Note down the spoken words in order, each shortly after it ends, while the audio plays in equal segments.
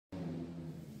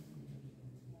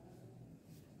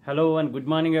Hello and good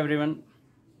morning everyone.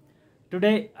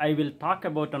 Today I will talk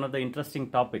about another interesting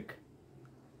topic.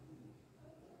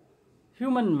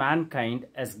 Mankind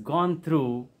has gone through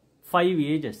 5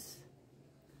 ages.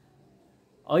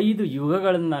 5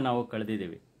 ಯುಗಗಳನ್ನು ನಾವು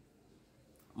ಕಳೆದಿದ್ದೇವೆ.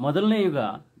 ಮೊದಲನೇ ಯುಗ,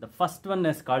 the first one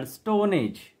is called Stone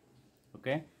Age.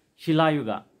 Okay?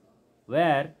 ಶಿಲಾಯುಗ,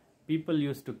 where people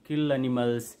used to kill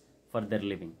animals for their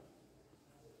living.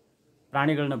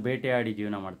 ಪ್ರಾಣಿಗಳನ್ನ ಬೇಟೆಯಾಡಿ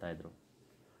ಜೀವನ ಮಾಡ್ತಾ ಇದ್ರು.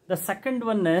 The second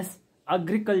one is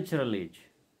agricultural age,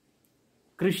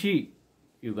 Krishi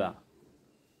Yuga.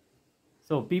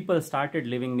 So people started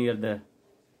living near the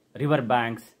river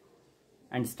banks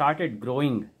and started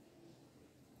growing,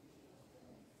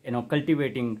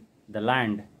 cultivating the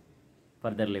land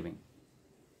for their living.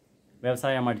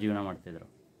 ವ್ಯವಸಾಯ ಮಾಡಿ ಜೀವನ ಮಾಡ್ತಿದ್ರು.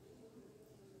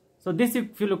 So this,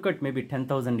 if you look at maybe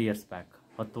 10,000 years back,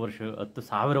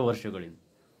 10,000 ವರ್ಷಗಳಿಂದ.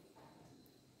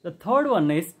 The third one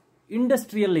is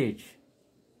industrial age,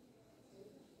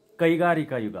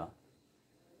 ಕೈಗಾರಿಕಾ ಯುಗ.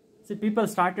 See, people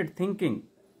started thinking,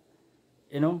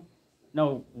 now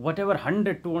whatever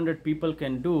 100, 200 people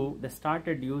can do, they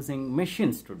started using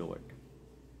machines to do it.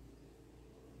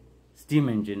 Steam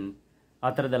engine, ಆ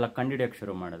ಥರದ್ದೆಲ್ಲ ಕಂಡುಹಿಡಿಯೋಕ್ಕೆ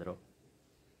ಶುರು ಮಾಡಿದ್ರು.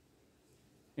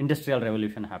 Industrial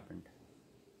revolution happened.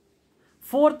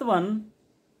 Fourth one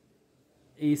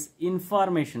is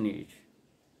information age,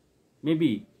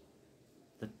 maybe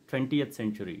the 20th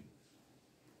century.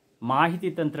 ಮಾಹಿತಿ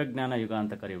ತಂತ್ರಜ್ಞಾನ ಯುಗ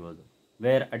ಅಂತ ಕರೀಬೋದು,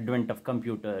 wear advent of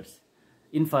computers,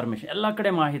 information, ಎಲ್ಲ ಕಡೆ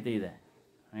ಮಾಹಿತಿ ಇದೆ,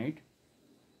 right?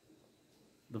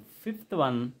 The fifth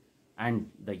one and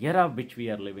the era which we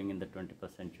are living in the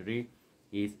 21st century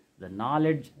is the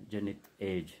knowledge Zenith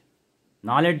Age.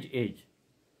 Knowledge age.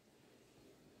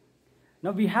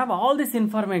 Now we have all this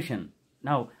information.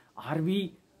 Now, are we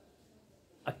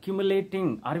accumulating?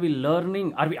 Are we learning?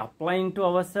 Are we applying to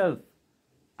ourselves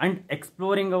and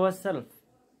exploring ourselves?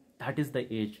 That is the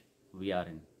age we are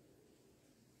in.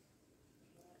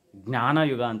 ಜ್ಞಾನ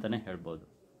ಯುಗ ಅಂತಾನೆ ಹೇಳ್ಬೋದು.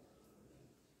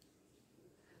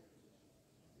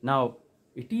 Now,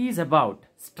 it is about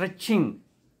stretching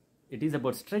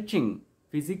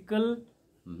physical,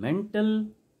 mental,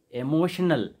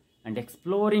 emotional and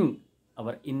exploring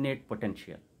our innate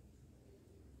potential.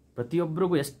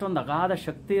 ಪ್ರತಿಯೊಬ್ಬರಿಗೂ ಎಷ್ಟೊಂದು ಅಗಾಧ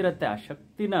ಶಕ್ತಿ ಇರುತ್ತೆ, ಆ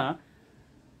ಶಕ್ತಿನ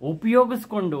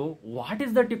ಉಪಯೋಗಿಸ್ಕೊಂಡು what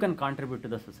is that you can contribute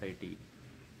to the society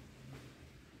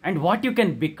and what you can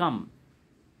become,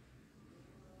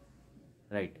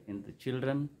 right? In the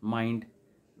children mind,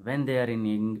 when they are in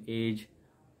young age,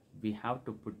 we have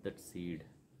to put that seed.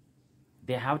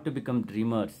 They have to become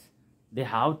dreamers. They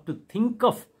have to think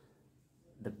of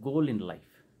the goal in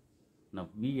life. Now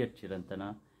we at Chirantana,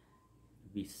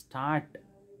 we start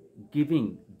giving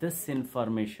this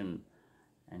information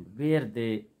and where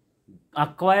they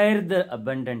acquire the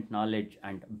abundant knowledge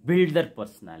and build their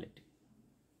personality.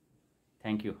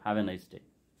 Thank you. Have a nice day.